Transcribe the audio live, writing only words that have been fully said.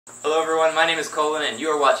Hello everyone, my name is Colin and you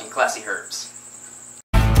are watching ClassyHerps.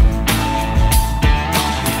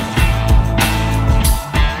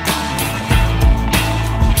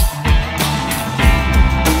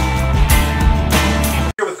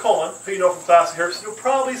 Here with Colin, who you know from ClassyHerps. You'll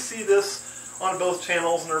probably see this on both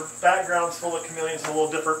channels, and our background's full of chameleons, a little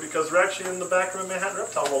different because we're actually in the back room of Manhattan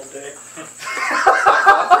Reptile World today.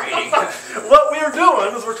 What we're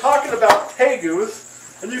doing is we're talking about Tegus.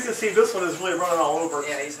 And you can see this one is really running all over.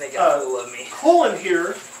 Yeah, he's making a fool of me. Colin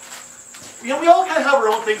here, you know, we all kind of have our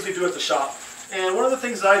own things we do at the shop. And one of the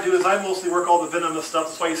things that I do is I mostly work all the venomous stuff.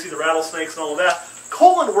 That's why you see the rattlesnakes and all of that.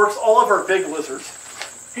 Colin works all of our big lizards.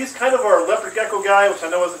 He's kind of our leopard gecko guy, which I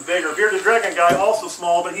know isn't big, or bearded dragon guy, also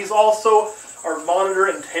small, but he's also our monitor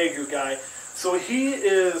and Tegu guy. So he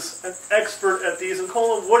is an expert at these. And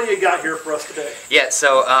Colin, what do you got here for us today? Yeah,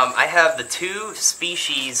 so I have the two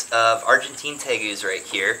species of Argentine Tegus right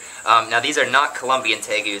here. Now these are not Colombian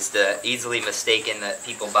Tegus, the easily mistaken that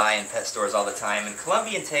people buy in pet stores all the time. And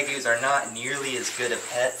Colombian Tegus are not nearly as good of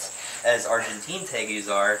pets as Argentine Tegus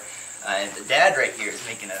are. And the dad right here is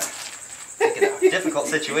making a difficult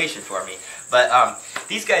situation for me. But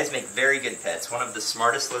these guys make very good pets. One of the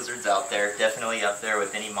smartest lizards out there, definitely up there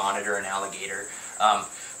with any monitor and alligator.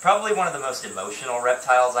 Probably one of the most emotional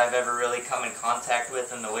reptiles I've ever really come in contact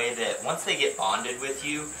with, in the way that once they get bonded with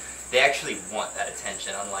you, they actually want that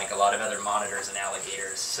attention, unlike a lot of other monitors and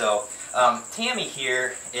alligators. So Tammy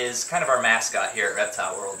here is kind of our mascot here at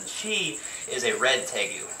Reptile World, and she is a red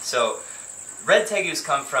Tegu. So red Tegus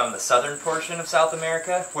come from the southern portion of South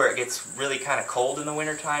America, where it gets really kind of cold in the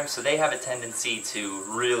wintertime, so they have a tendency to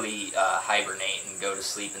really hibernate and go to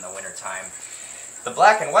sleep in the wintertime. The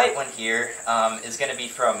black and white one here is going to be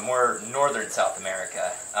from more northern South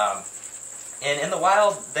America. And in the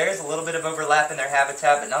wild, there's a little bit of overlap in their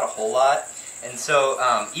habitat, but not a whole lot. And so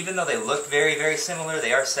even though they look very, very similar,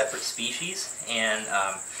 they are separate species, and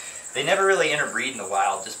they never really interbreed in the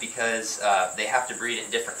wild just because they have to breed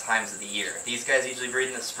at different times of the year. These guys usually breed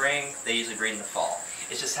in the spring, they usually breed in the fall.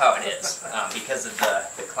 It's just how it is because of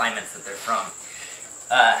the climates that they're from.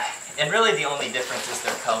 And really the only difference is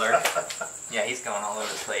their color. Yeah, he's going all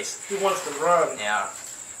over the place. He wants to run. Yeah.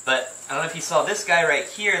 But I don't know if you saw this guy right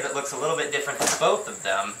here that looks a little bit different than both of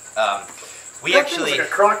them. We that actually... like a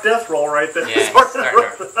croc death roll right there. Yeah, he's starting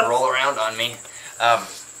to roll around on me.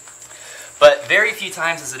 But very few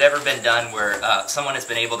times has it ever been done where someone has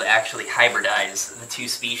been able to actually hybridize the two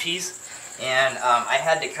species. And I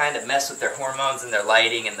had to kind of mess with their hormones and their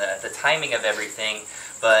lighting and the timing of everything.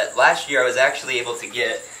 But last year I was actually able to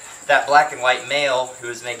get that black and white male, who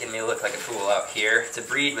was making me look like a fool out here, to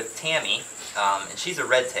breed with Tammy. And she's a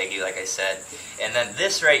red Tegu, like I said. And then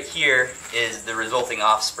this right here is the resulting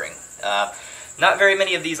offspring. Not very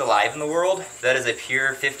many of these alive in the world. That is a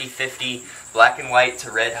pure 50-50 black and white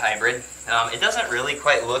to red hybrid. It doesn't really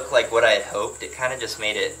quite look like what I had hoped. It kind of just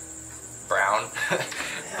made it brown.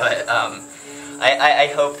 But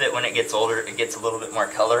I hope that when it gets older, it gets a little bit more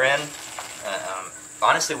color in.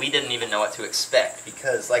 Honestly, we didn't even know what to expect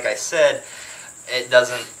because, like I said, it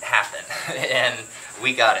doesn't happen. And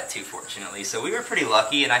we got it too, fortunately. So we were pretty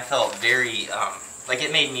lucky, and I felt very, like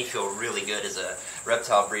it made me feel really good as a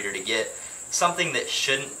reptile breeder to get something that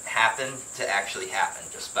shouldn't happen to actually happen,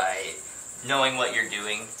 just by knowing what you're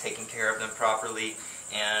doing, taking care of them properly,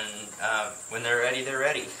 and when they're ready, they're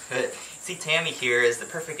ready. But see, Tammy here is the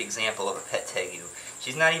perfect example of a pet Tegu.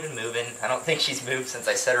 She's not even moving. I don't think she's moved since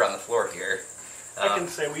I set her on the floor here. I can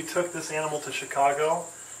say we took this animal to Chicago,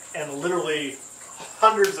 and literally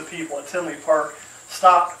hundreds of people at Tinley Park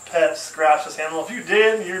stopped, pet, scratched this animal. If you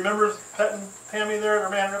did, you remember petting Tammy there at our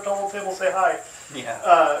Manhattan Reptile World table, say hi.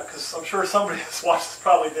 Yeah. Because I'm sure somebody that's watched this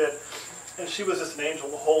probably did. And she was just an angel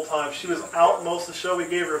the whole time. She was out most of the show. We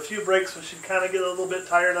gave her a few breaks when she'd kind of get a little bit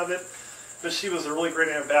tired of it. But she was a really great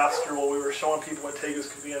ambassador while we were showing people what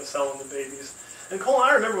Tegus could be and selling the babies. And Colin,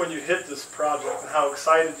 I remember when you hit this project and how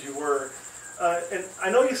excited you were. And I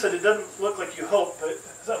know you said it doesn't look like you hoped, but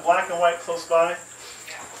is that black and white close by?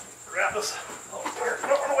 Grab us. Oh, here.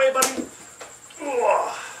 Don't run away, buddy.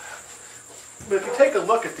 Ugh. But if you take a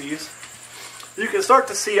look at these, you can start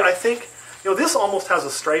to see, I think, you know, this almost has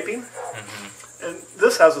a striping. And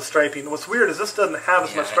this has a striping. What's weird is this doesn't have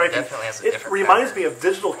as much striping. It definitely has a different reminds pattern. me of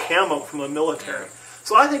digital camo from the military.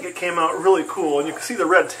 So I think it came out really cool, and you can see the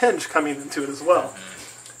red tinge coming into it as well.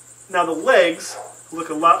 Now the legs look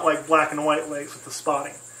a lot like black and white legs with the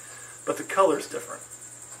spotting, but the color's different.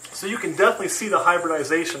 So you can definitely see the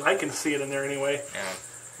hybridization. I can see it in there anyway. Yeah.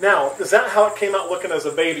 Now, is that how it came out looking as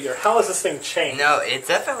a baby, or how has this thing changed? No, it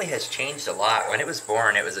definitely has changed a lot. When it was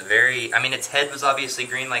born, it was a very... I mean, its head was obviously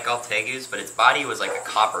green like all Tegus, but its body was like a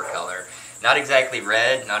copper color. Not exactly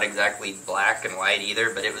red, not exactly black and white either,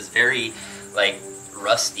 but it was very, like,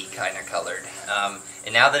 rusty kind of colored.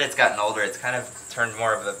 And now that it's gotten older, it's kind of turned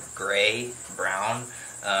more of a gray, brown.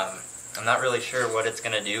 I'm not really sure what it's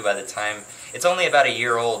going to do by the time... It's only about a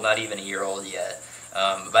year old, not even a year old yet.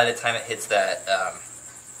 By the time it hits that,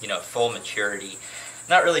 full maturity,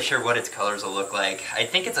 not really sure what its colors will look like. I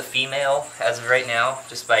think it's a female as of right now,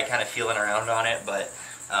 just by kind of feeling around on it, but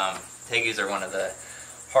tegus are one of the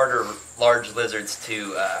harder large lizards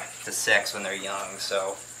to sex when they're young,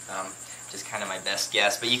 so just kind of my best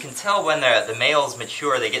guess. But you can tell when the males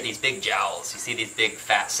mature, they get these big jowls. You see these big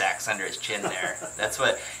fat sacks under his chin there. That's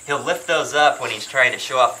what, he'll lift those up when he's trying to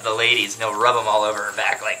show off to the ladies, and he'll rub them all over her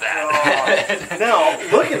back like that. Now,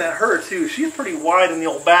 looking at her too, she's pretty wide in the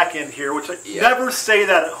old back end here, which I never say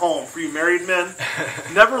that at home for you married men.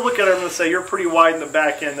 Never look at her and say, you're pretty wide in the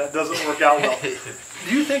back end. That doesn't work out well.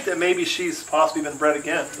 Do you think that maybe she's possibly been bred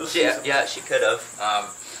again this season? Yeah, she could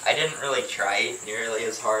have. I didn't really try nearly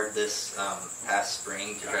as hard this past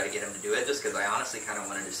spring to try to get them to do it, just because I honestly kind of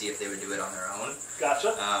wanted to see if they would do it on their own.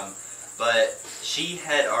 Gotcha. But she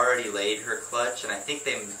had already laid her clutch, and I think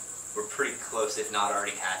they were pretty close, if not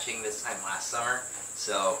already hatching this time last summer.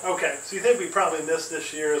 So okay, so you think we probably missed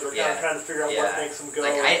this year as we're kind of trying to figure out what makes them go?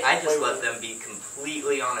 Like I just let them be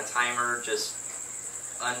completely on a timer, just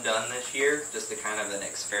undone this year, just a kind of an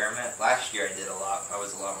experiment. Last year I did a lot. I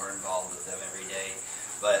was a lot more involved with them every day.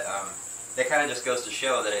 But that kind of just goes to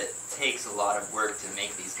show that it takes a lot of work to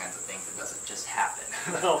make these kinds of things. It doesn't just happen.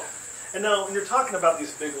 No. And now, when you're talking about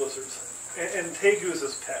these big lizards and tegus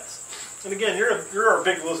as pets, and again, you're a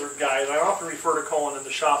big lizard guy, and I often refer to Colin in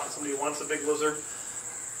the shop if somebody wants a big lizard.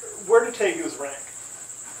 Where do tegus rank?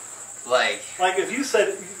 Like if you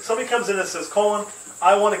said, somebody comes in and says, Colin,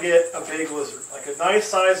 I want to get a big lizard, like a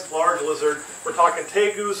nice-sized, large lizard. We're talking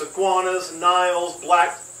tegus, iguanas, niles,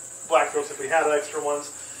 blackthroats if we had extra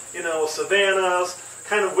ones, savannas,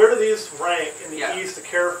 kind of where do these rank in the east to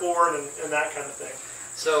care for and that kind of thing?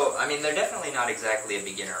 So, I mean, they're definitely not exactly a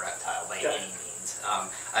beginner reptile by any means.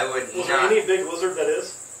 Was there any big lizard that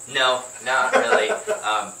is? No, not really.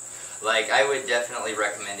 I would definitely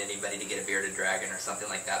recommend anybody to get a bearded dragon or something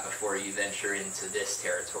like that before you venture into this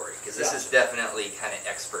territory, because this is definitely kind of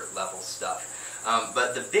expert level stuff.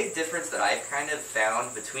 But the big difference that I've kind of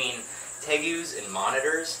found between tegus and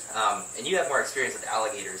monitors, and you have more experience with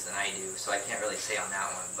alligators than I do, so I can't really say on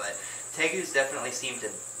that one, but tegus definitely seem to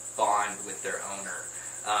bond with their owner.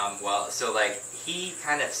 He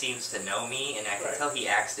kind of seems to know me, and I can tell he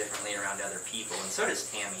acts differently around other people, and so does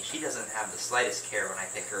Tammy. She doesn't have the slightest care when I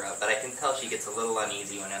pick her up, but I can tell she gets a little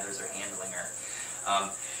uneasy when others are handling her.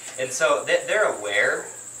 And so they're aware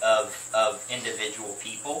of individual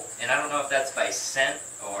people, and I don't know if that's by scent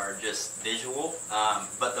or just visual,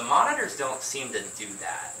 but the monitors don't seem to do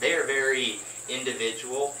that. They are very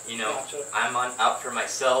individual. I'm out for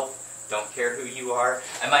myself, don't care who you are.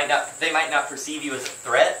 They might not perceive you as a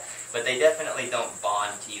threat, but they definitely don't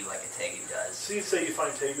bond to you like a tegu does. So you'd say you find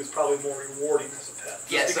tegus probably more rewarding as a pet,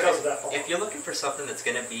 because of that bond. If you're looking for something that's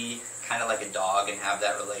going to be kind of like a dog and have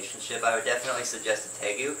that relationship, I would definitely suggest a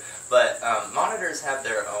tegu. But monitors have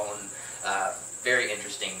their own very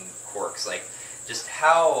interesting quirks, like just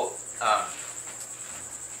how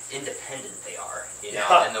independent they are,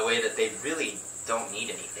 and the way that they really don't need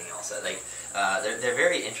anything else. They're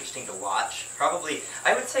very interesting to watch. Probably,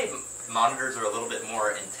 I would say monitors are a little bit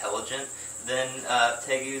more intelligent than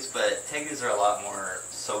tegus, but tegus are a lot more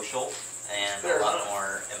social and a lot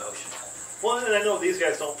more emotional. Well, and I know these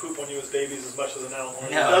guys don't poop on you as babies as much as an owl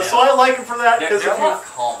monitor does, so I like them for that. They're a lot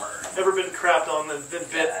calmer. Ever been crapped on and been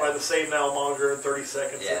bit by the same owl monitor in 30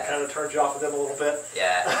 seconds? It kind of turns you off with them a little bit.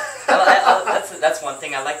 Yeah. That's one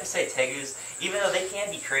thing I like to say. Tegus, even though they can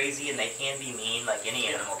be crazy and they can be mean like any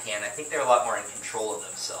animal can, I think they're a lot more in control of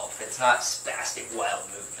themselves. It's not spastic, wild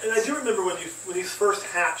movements. And I do remember when these first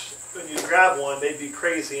hatched, when you grab one, they'd be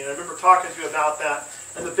crazy. And I remember talking to you about that.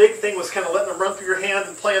 And the big thing was kind of letting them run through your hand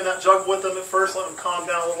and playing that jug with them at first, letting them calm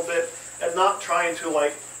down a little bit, and not trying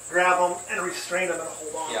to grab them and restrain them and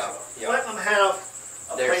hold on to them. Let them have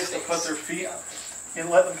a place to put their feet and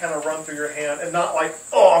let them kind of run through your hand, and not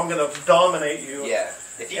I'm going to dominate you. Yeah.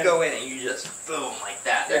 If you go in and you just boom like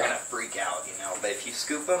that, they're going to freak out, But if you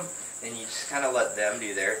scoop them and you just kind of let them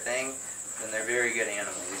do their thing, then they're very good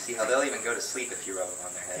animals. You see how they'll even go to sleep if you rub them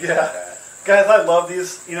on their head like that. Guys, I love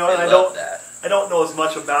these, and I that. don't know as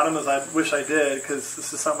much about them as I wish I did, because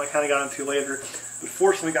this is something I kind of got into later. But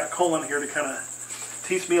fortunately, we got Colin here to kind of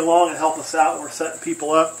teach me along and help us out when we're setting people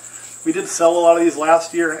up. We did sell a lot of these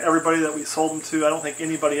last year, and everybody that we sold them to, I don't think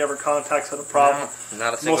anybody ever contacted a problem. No,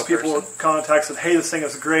 not a single Most people person. were contacted, hey, this thing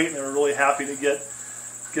is great, and they were really happy to get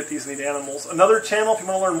get these neat animals. Another channel, if you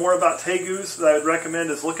want to learn more about tegus, that I would recommend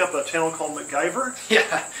is look up a channel called MacGyver.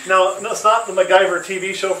 Yeah. Now, no, it's not the MacGyver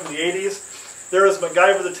TV show from the 80s. There is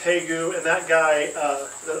MacGyver the Tegu, and that guy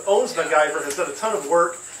that owns MacGyver has done a ton of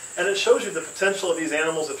work, and it shows you the potential of these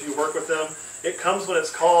animals if you work with them. It comes when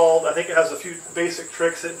it's called. I think it has a few basic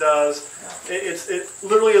tricks it does. It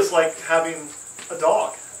literally is like having a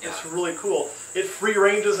dog. It's really cool. It free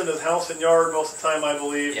ranges in his house and yard most of the time, I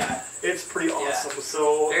believe. Yeah. It's pretty awesome. Yeah.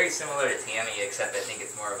 So very similar to Tammy, except I think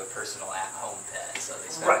it's more of a personal at-home pet, so they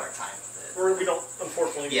spend more time with it. We don't,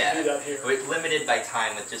 unfortunately, do that here. We're limited by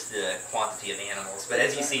time with just the quantity of animals. But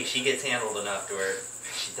as you see, she gets handled enough to where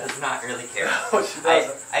she does not really care. No, she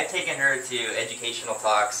doesn't. I've taken her to educational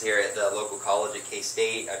talks here at the local college at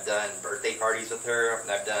K-State. I've done birthday parties with her. And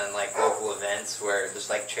I've done like local events where there's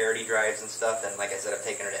like charity drives and stuff. And like I said, I've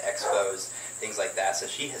taken her to expos, things like that. So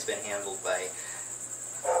she has been handled by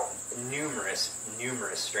numerous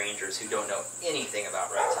strangers who don't know anything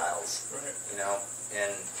about reptiles. Right. You know,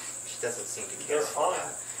 and she doesn't seem to care. That's fine.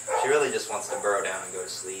 She really just wants to burrow down and go to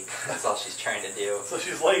sleep. That's all she's trying to do. So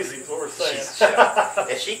she's lazy, is what we're saying.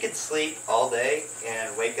 If she could sleep all day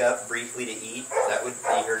and wake up briefly to eat, that would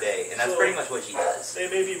be her day. And that's pretty much what she does. They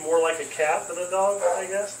may be more like a cat than a dog, I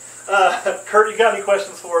guess. Kurt, you got any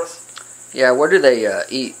questions for us? Yeah, what do they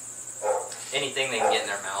eat? Anything they can get in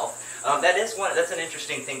their mouth. That's an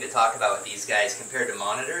interesting thing to talk about with these guys compared to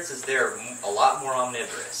monitors, is they're a lot more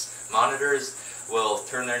omnivorous. Monitors will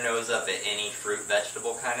turn their nose up at any fruit,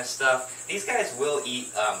 vegetable kind of stuff. These guys will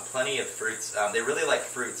eat plenty of fruits. They really like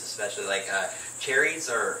fruits, especially like cherries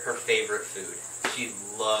are her favorite food. She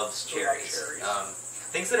loves cherries.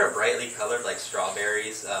 Things that are brightly colored, like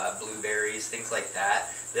strawberries, blueberries, things like that.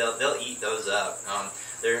 They'll eat those up.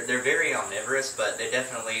 They're very omnivorous, but they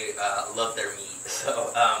definitely love their meat.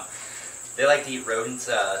 So they like to eat rodents.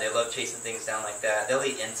 They love chasing things down like that. They'll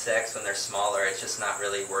eat insects when they're smaller. It's just not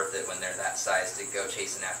really worth it when they're that size to go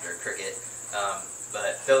chasing after a cricket.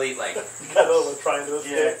 But they'll eat like... trying to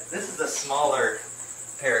escape. Yeah, this is a smaller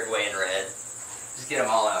Paraguayan red. Just get them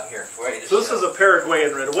all out here for you. So this is a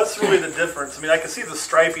Paraguayan red. What's really the difference? I mean, I can see the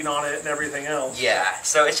striping on it and everything else. Yeah,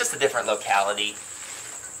 so it's just a different locality.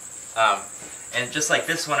 And just like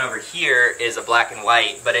this one over here is a black and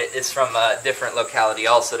white, but it's from a different locality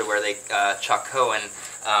also, to where they Chacoan,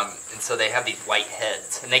 and so they have these white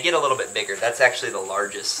heads, and they get a little bit bigger. That's actually the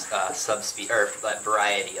largest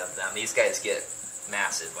variety of them. These guys get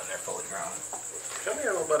massive when they're fully grown. Come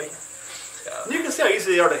here, little buddy. You can see how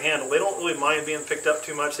easy they are to handle. They don't really mind being picked up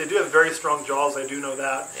too much. They do have very strong jaws, I do know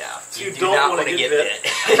that. Yeah, so you don't want to get bit.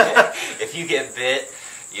 If you get bit,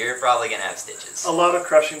 you're probably going to have stitches. A lot of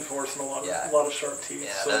crushing force and a lot of sharp teeth.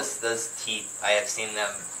 Yeah, so those teeth, I have seen them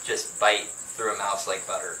just bite through a mouse like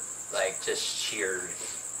butter. Like, just sheared.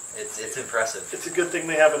 It's impressive. It's a good thing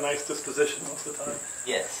they have a nice disposition most of the time.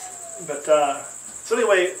 Yes. But, so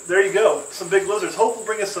anyway, there you go. Some big lizards. Hope we'll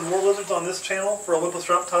bring us some more lizards on this channel for Olympus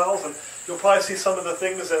Reptiles, and you'll probably see some of the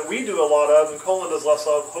things that we do a lot of and Colin does less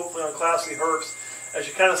of, hopefully on ClassyHerps, as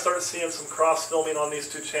you kind of start seeing some cross-filming on these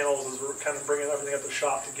two channels as we're kind of bringing everything at the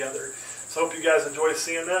shop together. So I hope you guys enjoy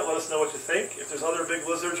seeing that. Let us know what you think. If there's other big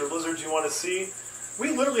lizards or lizards you want to see,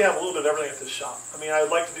 we literally have a little bit of everything at this shop. I mean, I'd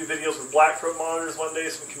like to do videos with black-throat monitors one day,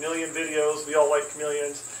 some chameleon videos. We all like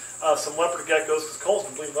chameleons. Some leopard geckos, because Cole's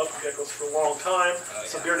been bleeding leopard geckos for a long time.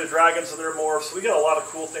 Some bearded dragons and their more. So we got a lot of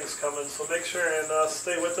cool things coming. So make sure and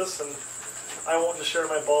stay with us. And I won't just share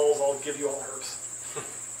my balls. I'll give you all herps.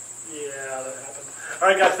 Yeah, that happened. All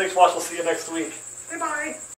right, guys. Thanks for watching. We'll see you next week. Bye-bye.